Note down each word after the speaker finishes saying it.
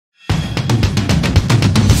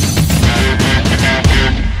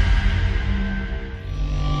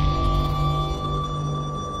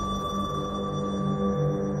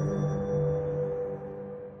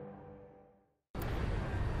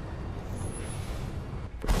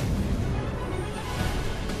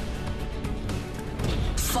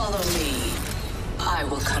Follow me. I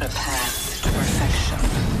will cut a path to perfection.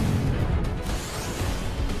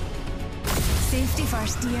 Safety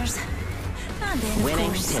first, dears. And then, Winning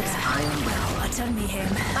of course, tips iron well. butter me him.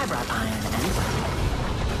 I brought iron and well.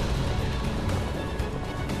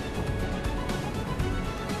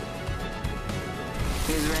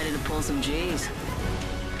 Who's ready to pull some G's?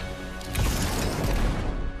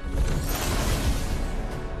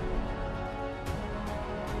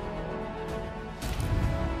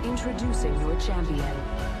 Introducing your champion.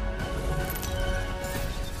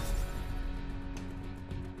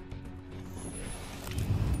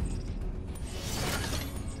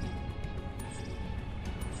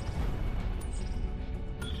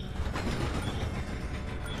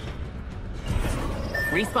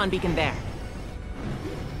 Respawn beacon there.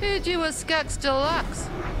 Heard you was Skux Deluxe.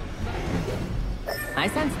 I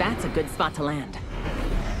sense that's a good spot to land.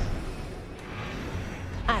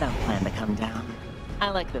 I don't plan to come down. I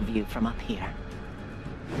like the view from up here.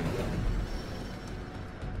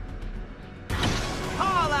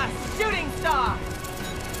 Hola, shooting star!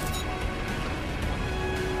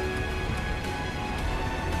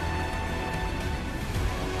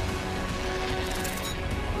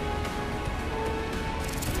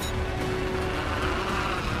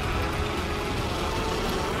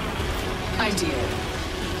 Ideal.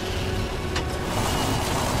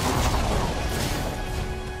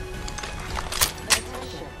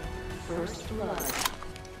 First blood.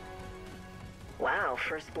 Wow,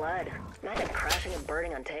 first blood. Imagine crashing and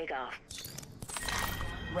burning on takeoff.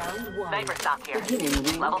 Round one. Sniper stock here. Beginning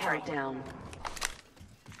ring Level 3. countdown.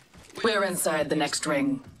 We're inside the next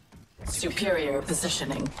ring. Superior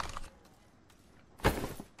positioning.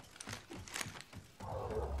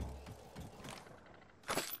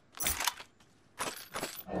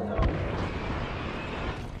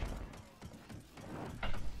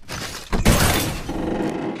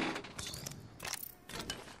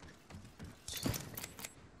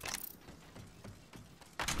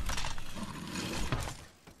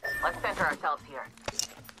 Let's center ourselves here.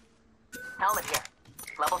 Helmet here.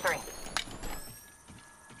 Level 3.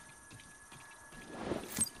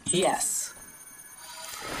 Yes.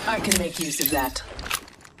 I can make use of that.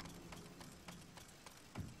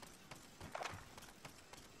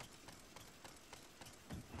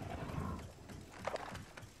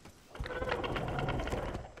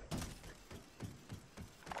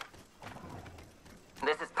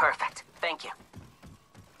 This is perfect. Thank you.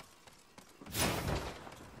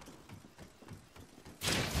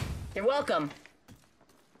 You're welcome.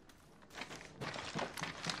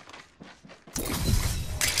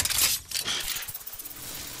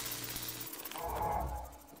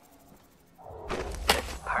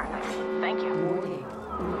 Perfect. Thank you. Warning.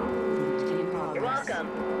 Movement in progress. You're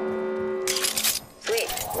welcome. Sweet.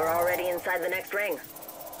 We're already inside the next ring.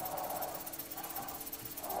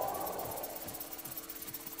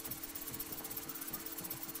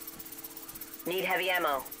 Need heavy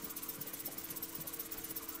ammo.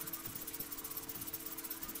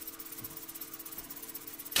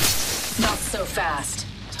 Not so fast.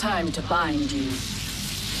 Time to bind you.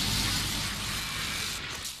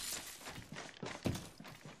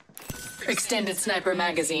 Extended sniper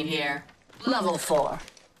magazine here. Level 4.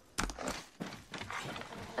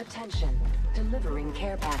 Attention. Delivering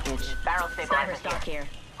care package. Barrel Sniper stabilizer stock here. here.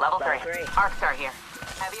 Level Level 3. three. Arc star here.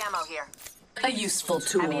 Heavy ammo here. A useful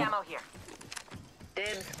tool. Heavy ammo here.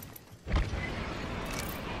 Dibs.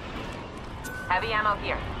 Heavy ammo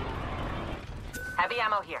here. Heavy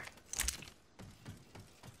ammo here.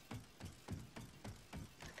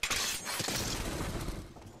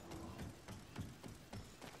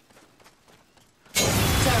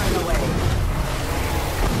 Tearing away.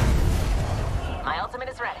 My ultimate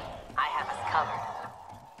is ready. I have us covered.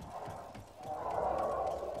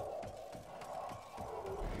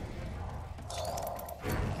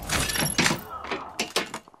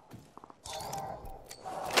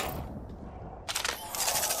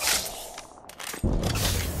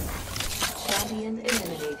 Champion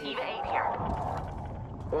eliminated. Eva 8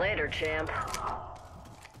 here. Later, champ.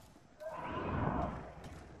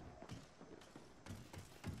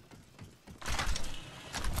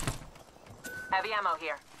 Heavy ammo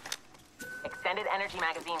here. Extended energy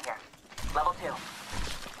magazine here. Level 2.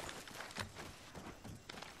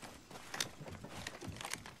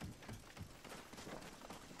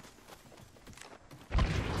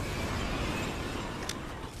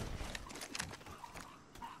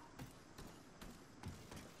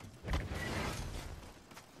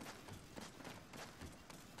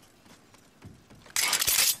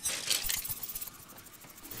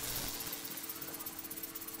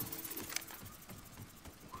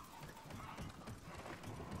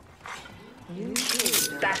 New kill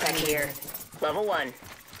leader. Backpack here. Level 1.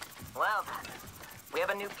 Well then, we have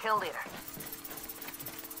a new kill leader.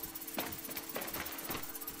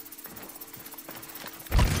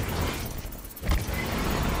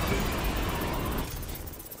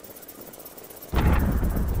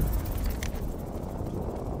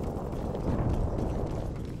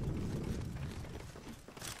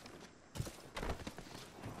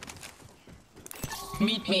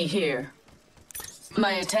 Meet me here.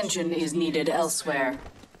 My attention is needed elsewhere.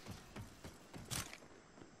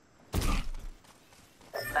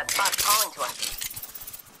 That spot's calling to us.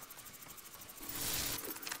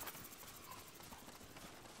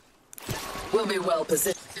 We'll be well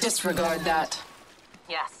positioned. Disregard that.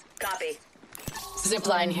 Yes. Copy.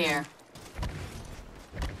 Zipline here.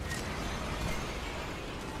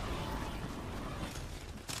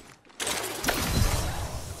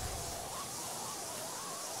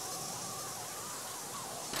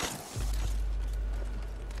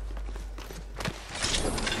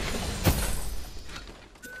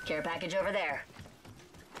 Care package over there.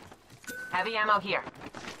 Heavy ammo here.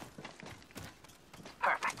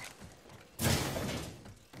 Perfect.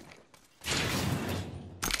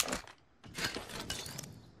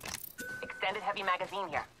 Extended heavy magazine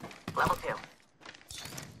here. Level 2.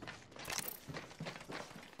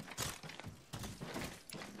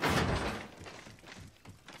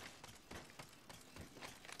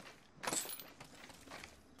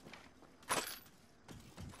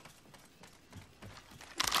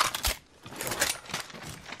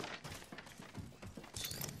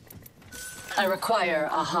 I require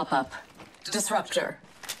a hop-up. Disruptor.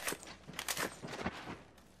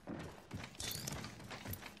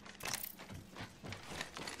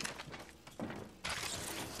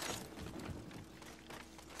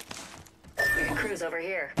 We can cruise over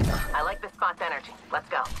here. I like this spot's energy. Let's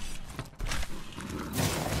go.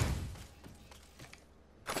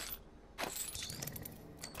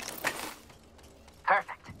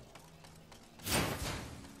 Perfect.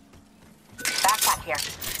 Backpack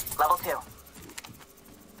here. Level 2.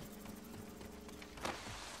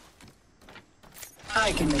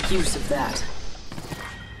 I can make use of that.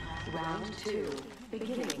 Round 2.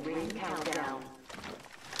 Beginning ring countdown.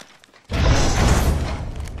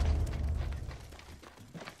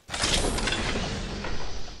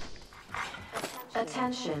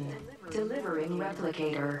 Attention. Delivering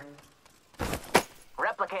replicator.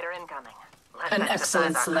 Replicator incoming. Let's An exercise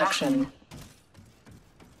excellent our selection. craft.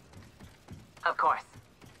 Of course.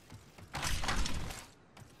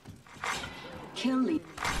 Kill leader.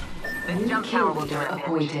 This jump tower will do it in a pinch.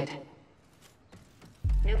 appointed.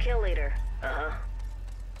 New kill leader. Uh-huh.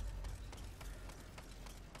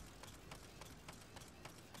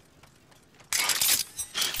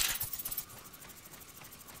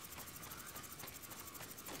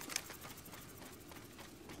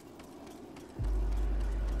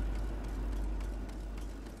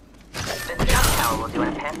 This jump tower will do it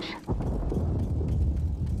in a pinch.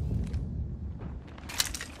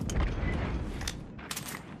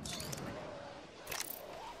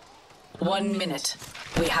 One minute.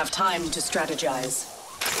 We have time to strategize.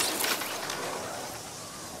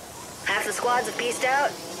 Half the squads have pieced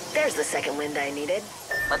out. There's the second wind I needed.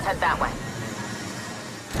 Let's head that way.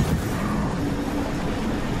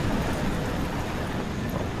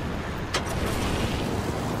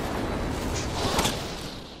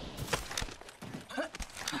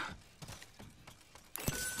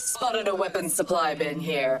 Spotted a weapons supply bin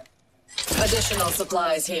here. Additional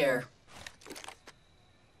supplies here.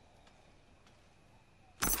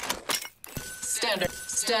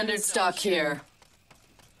 Standard stock here.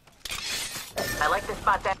 I like this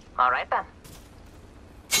spot there. All right then.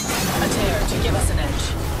 A tear to give us an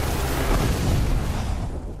edge.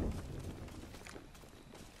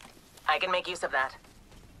 I can make use of that.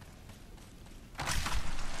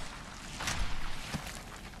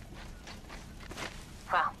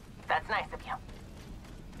 Well, that's nice of you.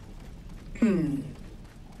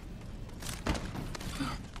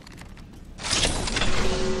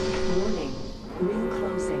 Warning. Ring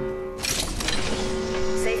closing.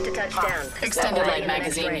 Safe to touch down. Extended Already light in the next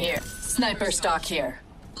magazine ring. here. Sniper stock here.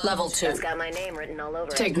 Level 2. It's got my name written all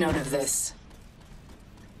over Take it. note of this.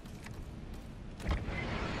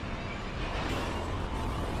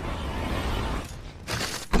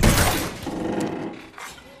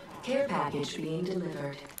 Care package being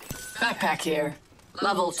delivered. Backpack here.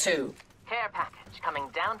 Level 2. Care package coming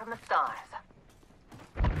down from the stars.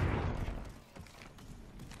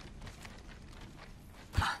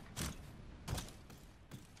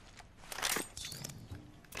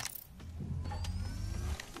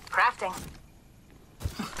 Crafting.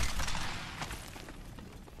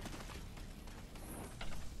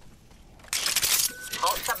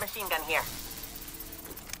 machine gun here.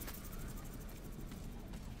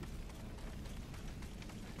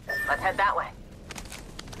 Let's head that way.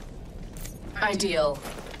 Ideal.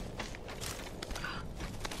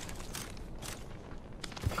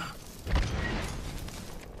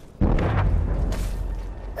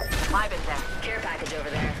 Supply bin there. Care package over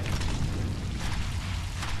there.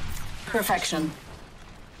 Perfection.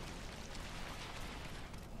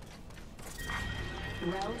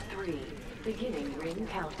 Round 3. Beginning ring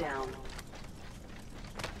countdown.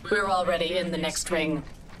 We're already in the next ring.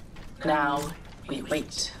 Now, we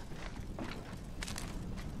wait.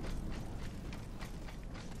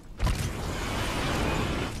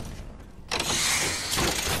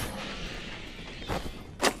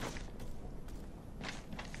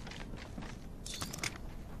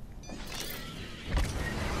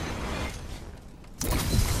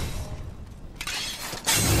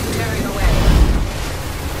 Tearing away.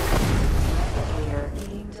 Replicator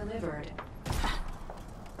being delivered.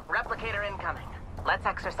 Replicator incoming. Let's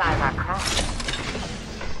exercise our craft.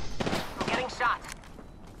 I'm getting shot.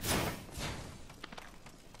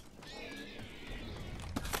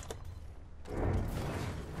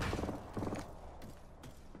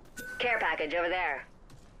 Care package over there.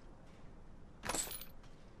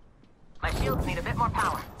 My shields need a bit more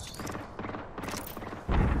power.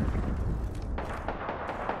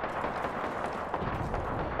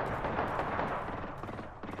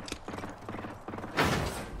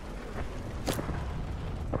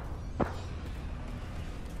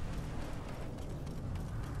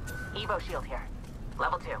 Evo shield here.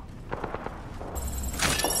 Level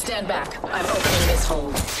 2. Stand back. I'm opening this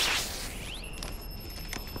hold.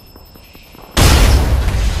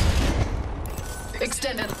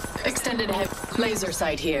 Extended laser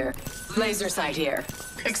sight here. Laser sight here.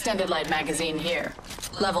 Extended light magazine here.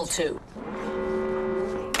 Level 2.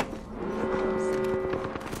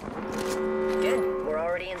 Good. We're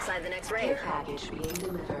already inside the next ring. Care package being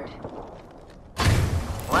delivered.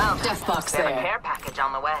 Well, Death box we have a there. care package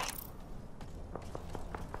on the way.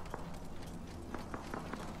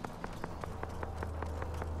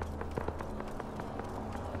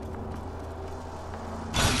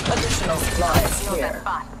 Additional supplies Shield that here.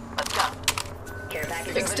 spot. Let's go. Care package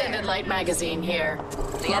over Extended there. light magazine here. The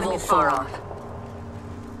Level enemy's far 4. off.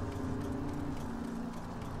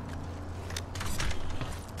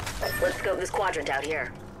 Let's scope this quadrant out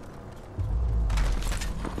here.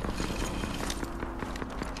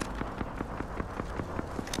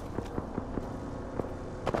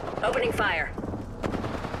 Opening fire.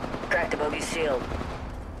 Cracked the bogey's shield.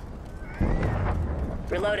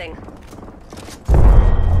 Reloading.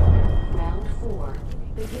 Round 4.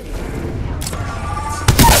 Beginning ring countdown.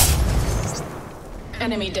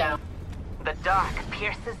 Enemy down. The dark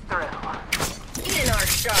pierces through. In our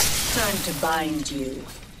shot. Time to bind you.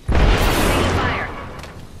 Taking fire.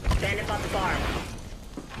 Bandit off the farm.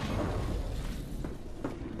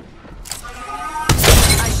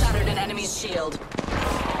 I shattered an enemy's shield.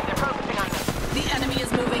 They're focusing on me. The enemy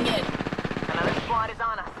is moving in. Another squad is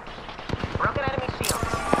on us. Broken enemy shield.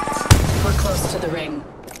 We're close to the ring.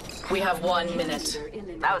 We have 1 minute.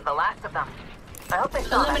 That was the last of them. I hope they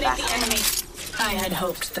saw that Eliminate back. the enemy. I had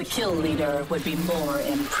hoped the kill leader would be more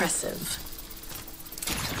impressive.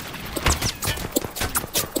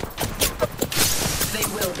 They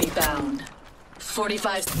will be bound.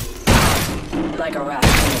 45 like a rat in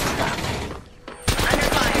a trap. Under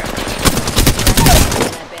fire.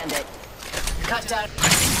 That bandit. Cut down.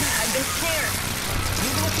 I've been scared.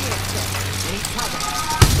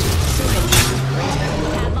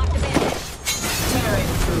 Padlock the bandit. Tearing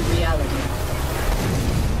through reality.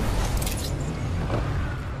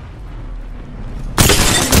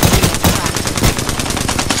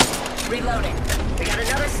 Reloading. We got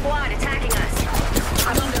another squad attacking us.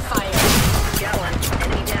 I'm under fire. Got one.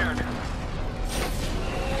 Enemy down.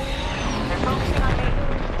 They're focusing on me.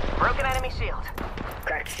 Broken enemy shield.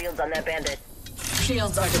 Cracked shields on that bandit.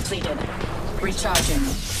 Shields are depleted. Recharging.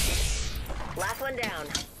 Last one down.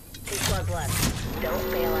 2 squads left.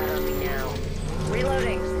 Don't bail out on me now.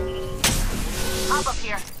 Reloading. Hop up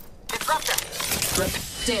here. Disruptor. Rip.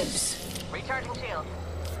 Dibs. Recharging shield.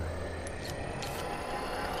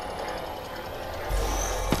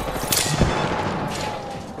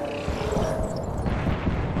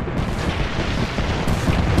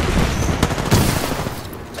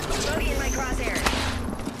 Bogey in my crosshairs.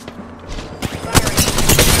 Firing.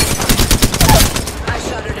 I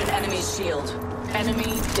shattered an enemy's shield.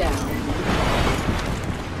 Enemy down.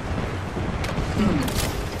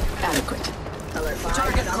 Adequate. Alert fire.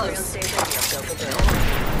 Target Valkyrie on close. station. Go for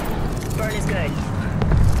through. Burn is good.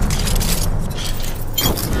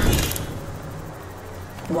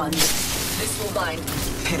 One. This will bind.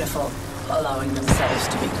 Pitiful, allowing themselves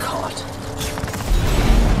to be caught.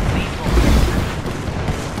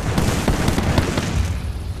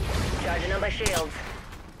 Charging on my shields.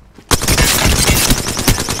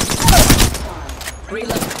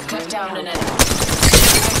 Reload. Cut down an enemy.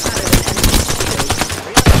 I shattered an enemy's shield.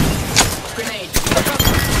 Grenade.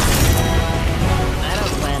 I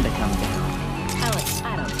don't plan to come down. Alex,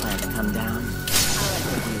 I don't plan to come down. I like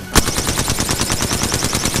the view.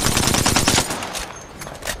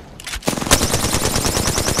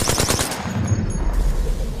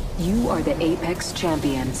 You are the Apex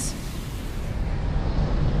Champions.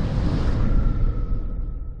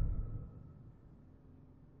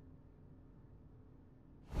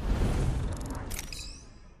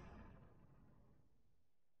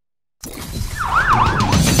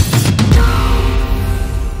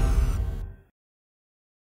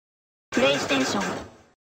 PlayStation